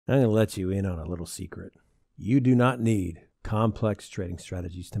I'm going to let you in on a little secret. You do not need complex trading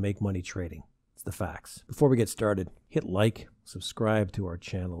strategies to make money trading. It's the facts. Before we get started, hit like, subscribe to our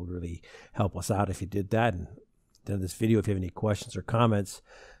channel. It would really help us out if you did that. And then this video, if you have any questions or comments,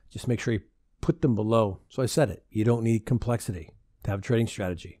 just make sure you put them below. So I said it, you don't need complexity to have a trading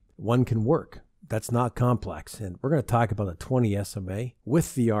strategy. One can work. That's not complex. And we're going to talk about the 20 SMA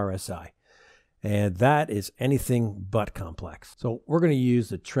with the RSI. And that is anything but complex. So we're going to use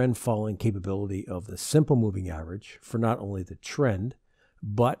the trend following capability of the simple moving average for not only the trend,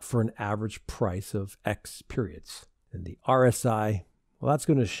 but for an average price of X periods. And the RSI, well, that's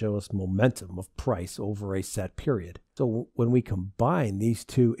going to show us momentum of price over a set period. So when we combine these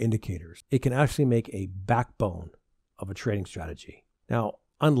two indicators, it can actually make a backbone of a trading strategy. Now,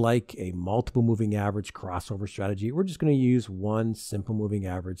 unlike a multiple moving average crossover strategy, we're just going to use one simple moving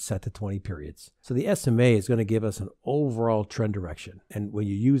average set to 20 periods. So the SMA is going to give us an overall trend direction. And when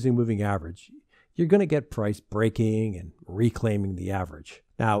you're using moving average, you're going to get price breaking and reclaiming the average.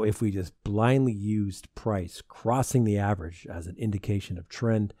 Now, if we just blindly used price crossing the average as an indication of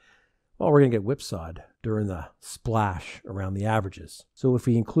trend, well, we're going to get whipsawed during the splash around the averages. So if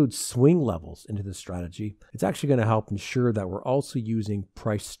we include swing levels into the strategy, it's actually going to help ensure that we're also using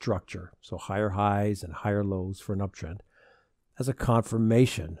price structure, so higher highs and higher lows for an uptrend, as a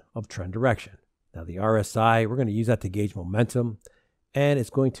confirmation of trend direction. Now the RSI, we're going to use that to gauge momentum, and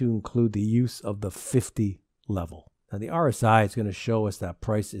it's going to include the use of the 50 level. Now the RSI is going to show us that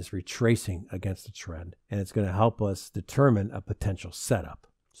price is retracing against the trend, and it's going to help us determine a potential setup.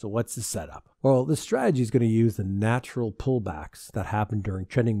 So what's the setup? Well, this strategy is going to use the natural pullbacks that happen during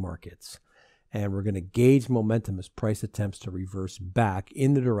trending markets. And we're going to gauge momentum as price attempts to reverse back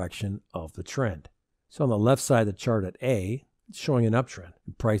in the direction of the trend. So on the left side of the chart at A, it's showing an uptrend.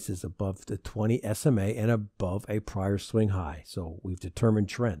 Price is above the 20 SMA and above a prior swing high. So we've determined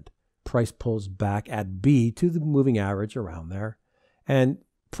trend. Price pulls back at B to the moving average around there. And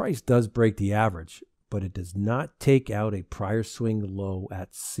price does break the average, but it does not take out a prior swing low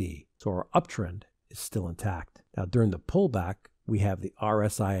at C. So our uptrend is still intact. Now during the pullback, we have the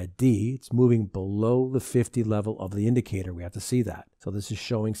RSI at D. It's moving below the 50 level of the indicator. We have to see that. So this is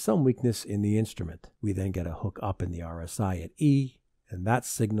showing some weakness in the instrument. We then get a hook up in the RSI at E, and that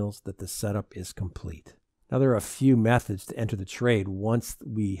signals that the setup is complete. Now there are a few methods to enter the trade once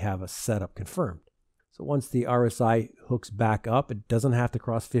we have a setup confirmed. So once the RSI hooks back up, it doesn't have to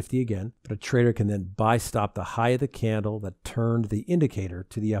cross 50 again, but a trader can then buy stop the high of the candle that turned the indicator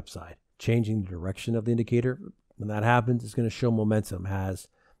to the upside. Changing the direction of the indicator, when that happens, it's going to show momentum has,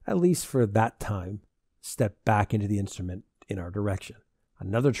 at least for that time, stepped back into the instrument in our direction.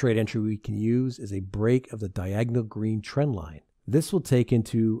 Another trade entry we can use is a break of the diagonal green trend line. This will take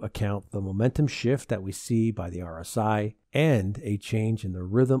into account the momentum shift that we see by the RSI and a change in the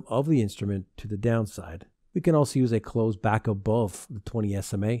rhythm of the instrument to the downside. We can also use a close back above the 20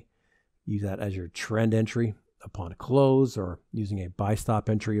 SMA. Use that as your trend entry upon a close, or using a buy stop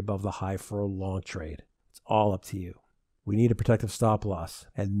entry above the high for a long trade. It's all up to you. We need a protective stop loss,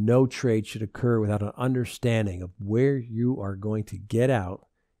 and no trade should occur without an understanding of where you are going to get out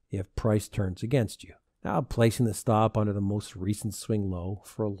if price turns against you. Now, placing the stop under the most recent swing low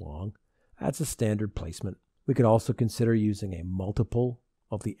for a long, that's a standard placement. We could also consider using a multiple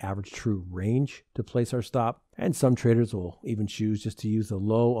of the average true range to place our stop, and some traders will even choose just to use the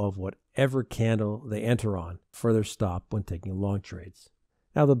low of whatever candle they enter on for their stop when taking long trades.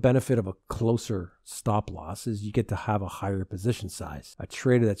 Now, the benefit of a closer stop loss is you get to have a higher position size. A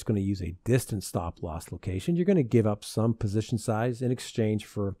trader that's going to use a distant stop loss location, you're going to give up some position size in exchange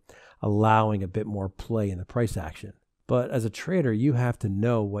for allowing a bit more play in the price action. But as a trader, you have to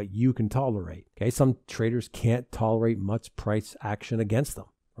know what you can tolerate. Okay, some traders can't tolerate much price action against them,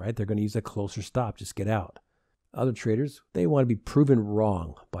 right? They're going to use a closer stop, just get out. Other traders, they want to be proven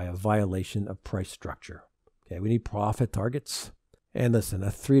wrong by a violation of price structure. Okay, we need profit targets. And listen, a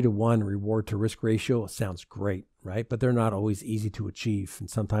 3-to-1 reward to risk ratio sounds great, right? But they're not always easy to achieve. And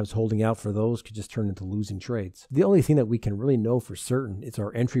sometimes holding out for those could just turn into losing trades. The only thing that we can really know for certain is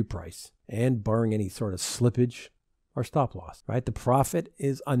our entry price, and barring any sort of slippage, our stop loss, right? The profit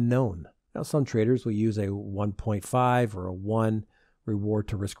is unknown. Now, some traders will use a 1.5 or a 1 reward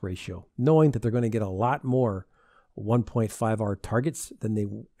to risk ratio, knowing that they're going to get a lot more 1.5R targets than they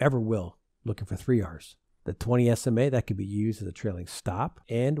ever will looking for 3Rs. The 20 SMA, that could be used as a trailing stop,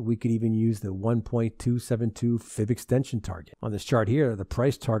 and we could even use the 1.272 fib extension target. On this chart here, the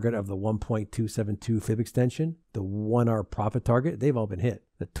price target of the 1.272 fib extension, the 1R profit target, they've all been hit.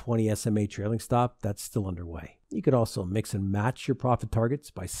 The 20 SMA trailing stop, that's still underway. You could also mix and match your profit targets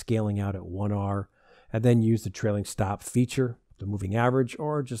by scaling out at 1R, and then use the trailing stop feature the moving average,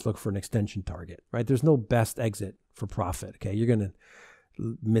 or just look for an extension target, right? There's no best exit for profit, okay? You're going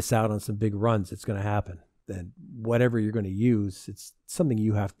to miss out on some big runs. It's going to happen. Then whatever you're going to use, it's something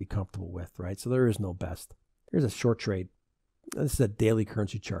you have to be comfortable with, right? So there is no best. Here's a short trade. This is a daily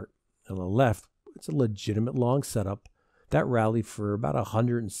currency chart. On the left, it's a legitimate long setup that rallied for about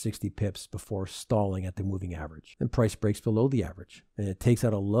 160 pips before stalling at the moving average. Then price breaks below the average, and it takes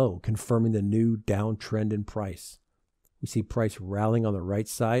out a low, confirming the new downtrend in price. We see price rallying on the right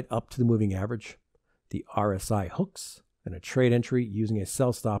side up to the moving average. The RSI hooks, and a trade entry using a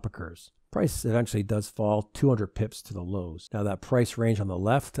sell stop occurs. Price eventually does fall 200 pips to the lows. Now that price range on the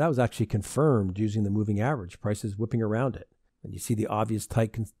left, that was actually confirmed using the moving average. Price is whipping around it. And you see the obvious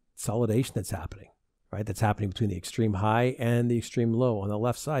tight consolidation that's happening, right? That's happening between the extreme high and the extreme low on the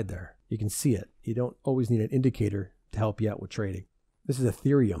left side there. You can see it. You don't always need an indicator to help you out with trading. This is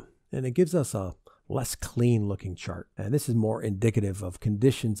Ethereum, and it gives us a less clean looking chart. And this is more indicative of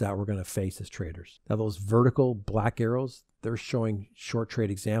conditions that we're going to face as traders. Now those vertical black arrows, they're showing short trade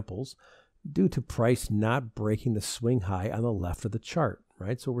examples due to price not breaking the swing high on the left of the chart,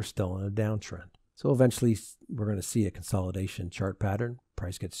 right? So we're still in a downtrend. So eventually we're going to see a consolidation chart pattern.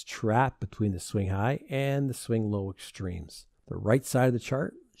 Price gets trapped between the swing high and the swing low extremes. The right side of the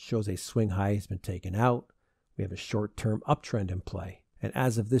chart shows a swing high has been taken out. We have a short-term uptrend in play. And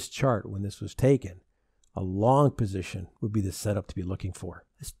as of this chart, when this was taken, a long position would be the setup to be looking for.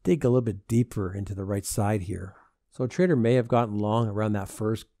 Let's dig a little bit deeper into the right side here. So a trader may have gotten long around that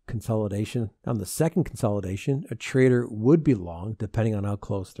first consolidation. On the second consolidation, a trader would be long depending on how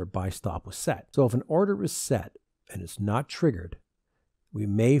close their buy stop was set. So if an order is set and it's not triggered, we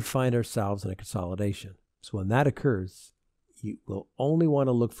may find ourselves in a consolidation. So when that occurs, you will only want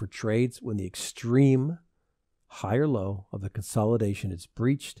to look for trades when the extreme high or low of the consolidation is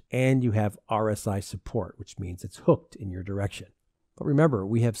breached and you have RSI support, which means it's hooked in your direction. But remember,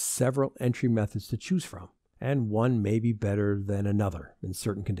 we have several entry methods to choose from, and one may be better than another in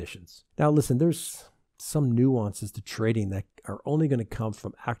certain conditions. Now listen, there's some nuances to trading that are only going to come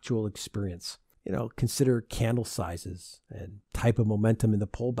from actual experience. Consider candle sizes and type of momentum in the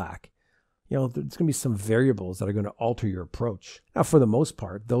pullback. There's going to be some variables that are going to alter your approach. Now, for the most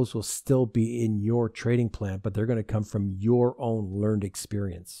part, those will still be in your trading plan, but they're going to come from your own learned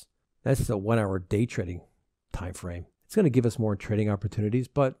experience. That's a 1 hour day trading time frame. It's going to give us more trading opportunities,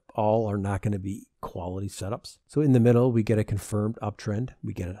 but all are not going to be quality setups. So in the middle, we get a confirmed uptrend.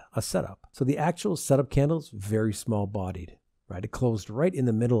 We get a setup. So the actual setup candle is very small bodied, right? It closed right in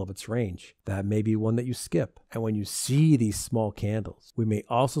the middle of its range. That may be one that you skip. And when you see these small candles, we may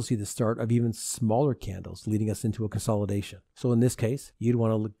also see the start of even smaller candles leading us into a consolidation. So in this case, you'd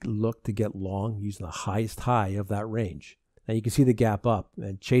want to look to get long using the highest high of that range. Now you can see the gap up,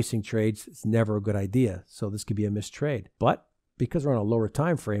 and chasing trades is never a good idea. So this could be a missed trade. But because we're on a lower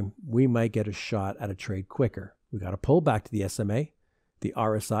time frame, we might get a shot at a trade quicker. We got to pull back to the SMA. The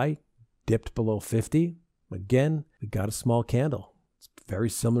RSI dipped below 50. Again, we got a small candle. It's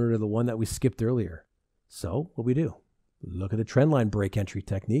very similar to the one that we skipped earlier. So what we do? Look at the trend line break entry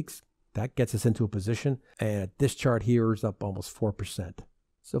techniques. That gets us into a position. And this chart here is up almost 4%.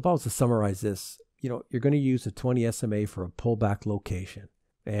 So if I was to summarize this, you're going to use the 20 SMA for a pullback location.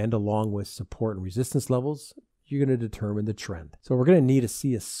 And along with support and resistance levels, you're going to determine the trend. So we're going to need to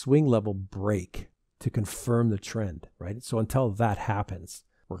see a swing level break to confirm the trend, right? So until that happens,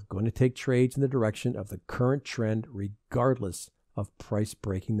 we're going to take trades in the direction of the current trend regardless of price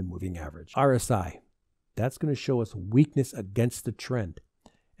breaking the moving average. RSI, that's going to show us weakness against the trend.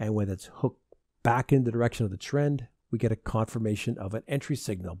 And when it's hooked back in the direction of the trend, we get a confirmation of an entry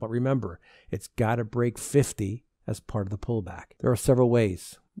signal. But remember, it's got to break 50 as part of the pullback. There are several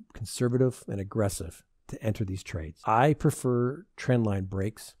ways, conservative and aggressive, to enter these trades. I prefer trend line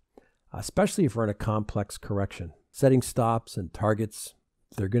breaks, especially if we're in a complex correction. Setting stops and targets,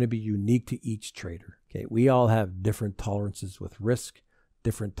 they're going to be unique to each trader. Okay, we all have different tolerances with risk,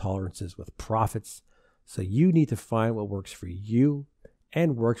 different tolerances with profits. So you need to find what works for you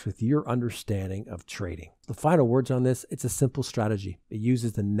and works with your understanding of trading. The final words on this, it's a simple strategy. It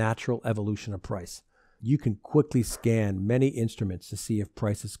uses the natural evolution of price. You can quickly scan many instruments to see if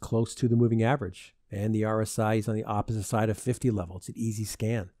price is close to the moving average and the RSI is on the opposite side of 50 level. It's an easy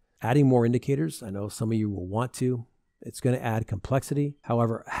scan. Adding more indicators, I know some of you will want to. It's going to add complexity.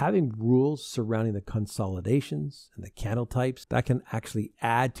 However, having rules surrounding the consolidations and the candle types, that can actually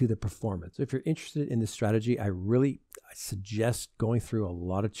add to the performance. If you're interested in this strategy, I suggest going through a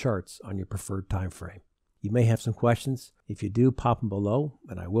lot of charts on your preferred time frame. You may have some questions. If you do, pop them below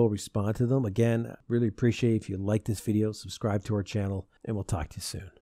and I will respond to them. Again, I really appreciate if you like this video, subscribe to our channel, and we'll talk to you soon.